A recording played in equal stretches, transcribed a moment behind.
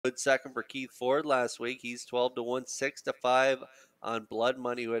Good second for Keith Ford last week. He's 12-1, 6-5 on Blood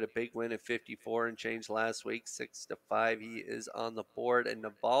Money, who had a big win at 54 and change last week. 6-5. He is on the board. And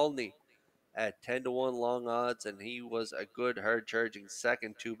Navalny at 10-1 long odds, and he was a good hard charging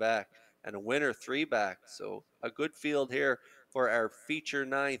second, 2 back, and a winner, 3 back. So a good field here for our feature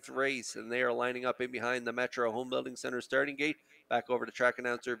 9th race, and they are lining up in behind the Metro Home Building Center starting gate. Back over to track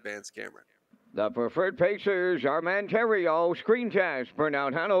announcer Vance Cameron. The preferred pacers are Manterio, Screen Test,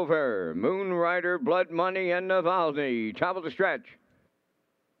 Burnout Hanover, Moonrider, Blood Money, and Navalny. Top of the stretch.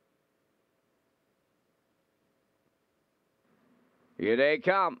 Here they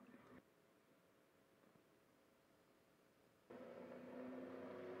come.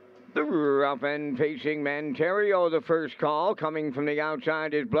 The rough end facing Manterio, the first call. Coming from the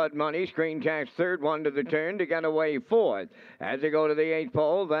outside is Blood Money. Screen Test third, one to the turn to get away fourth. As they go to the 8th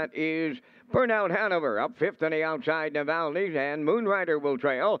pole, that is Burnout Hanover. Up 5th on the outside, Navalny, and Moonrider will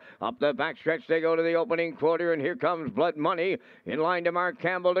trail. Up the backstretch, they go to the opening quarter, and here comes Blood Money in line to Mark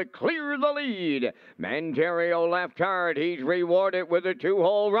Campbell to clear the lead. Manterio left hard. He's rewarded with a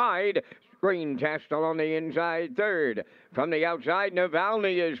 2-hole ride. Screen Test along the inside third. From the outside,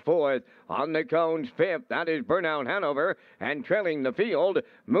 Navalny is fourth. On the cones, fifth. That is Burnout Hanover. And trailing the field,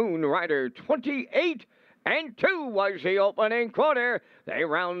 Moonrider 28 and 2 was the opening quarter. They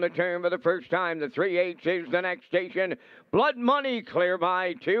round the turn for the first time. The 3/8 is the next station. Blood Money clear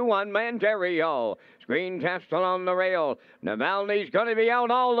by 2 on Manterio. Screen Test along the rail. Navalny's going to be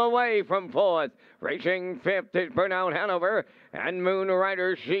out all the way from fourth. Racing fifth is Burnout Hanover. And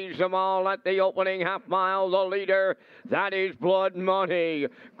Moonrider sees them all at the opening half mile. The leader, that is Blood Money.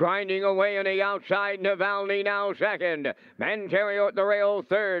 Grinding away on the outside. Navalny now second. Manterio at the rail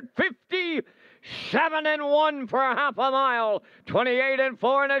third. 57-1 for half a mile.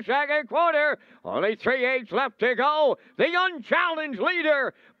 28-4 in the second quarter. Only 3/8 left to go. The unchallenged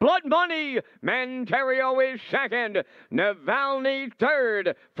leader, Blood Money. Manterio is second. Navalny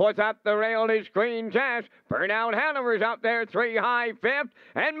third. Fourth up the rail is Screen Test. Burnout Hanover's out there 3 high fifth.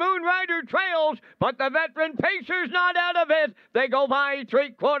 And Moonrider trails, but the veteran pacer's not out of it. They go by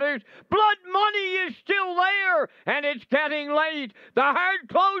 3/4. Blood Money is still there, and it's getting late. The hard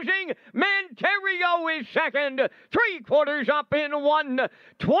closing, Manterio is second. 3/4 up in 1.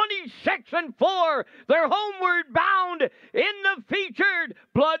 26-4. They're homeward bound in the featured.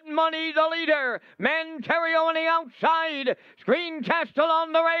 Blood Money the leader. Manterio on the outside. Screen Test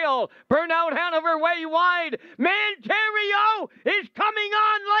along the rail. Burnout Hanover way wide. Manterio is coming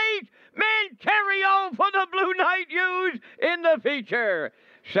on late. Manterio for the Blue Knight U's in the feature.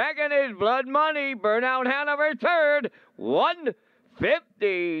 Second is Blood Money. Burnout Hanover third.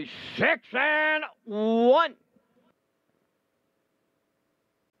 1:56-1.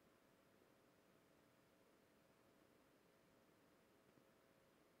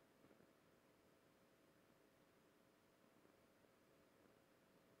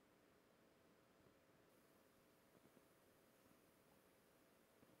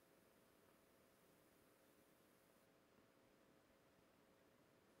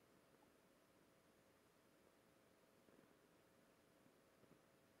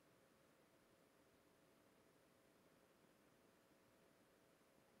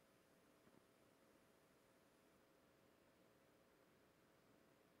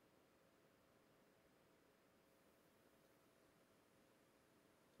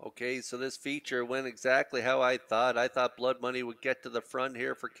 Okay, so this feature went exactly how I thought. I thought Blood Money would get to the front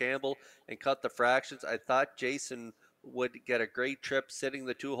here for Campbell and cut the fractions. I thought Jason would get a great trip sitting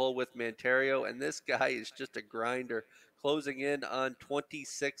the 2-hole with Manterio, and this guy is just a grinder, closing in on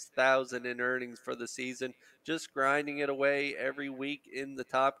 26,000 in earnings for the season, just grinding it away every week in the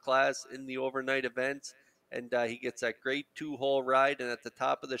top class in the overnight events. And he gets that great 2-hole ride, and at the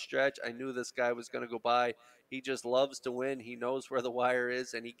top of the stretch, I knew this guy was going to go by. He just loves to win. He knows where the wire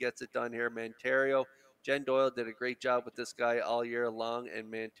is, and he gets it done here. Manterio, Jen Doyle did a great job with this guy all year long, and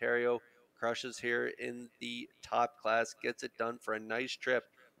Manterio crushes here in the top class, gets it done for a nice trip.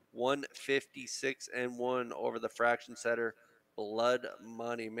 1:56-1 over the fraction setter, Blood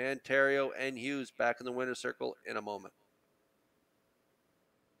Money. Manterio and Hughes back in the winner's circle in a moment.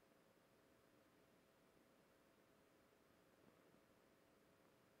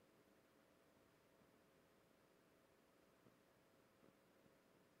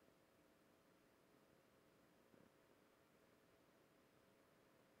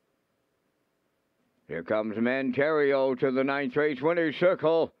 Here comes Manterio to the 9th race winner's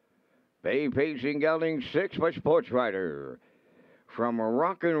circle. Bay pacing gelding 6 by Sports Rider. From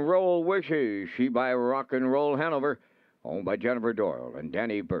Rock and Roll Wishes, she by Rock and Roll Hanover. Owned by Jennifer Doyle and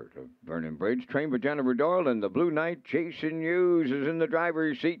Danny Burt of Vernon Bridge. Trained by Jennifer Doyle, and the Blue Knight Jason Hughes is in the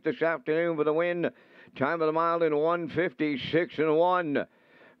driver's seat this afternoon for the win. Time of the mile in 1:56.1.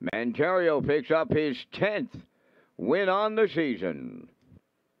 Manterio picks up his 10th win on the season.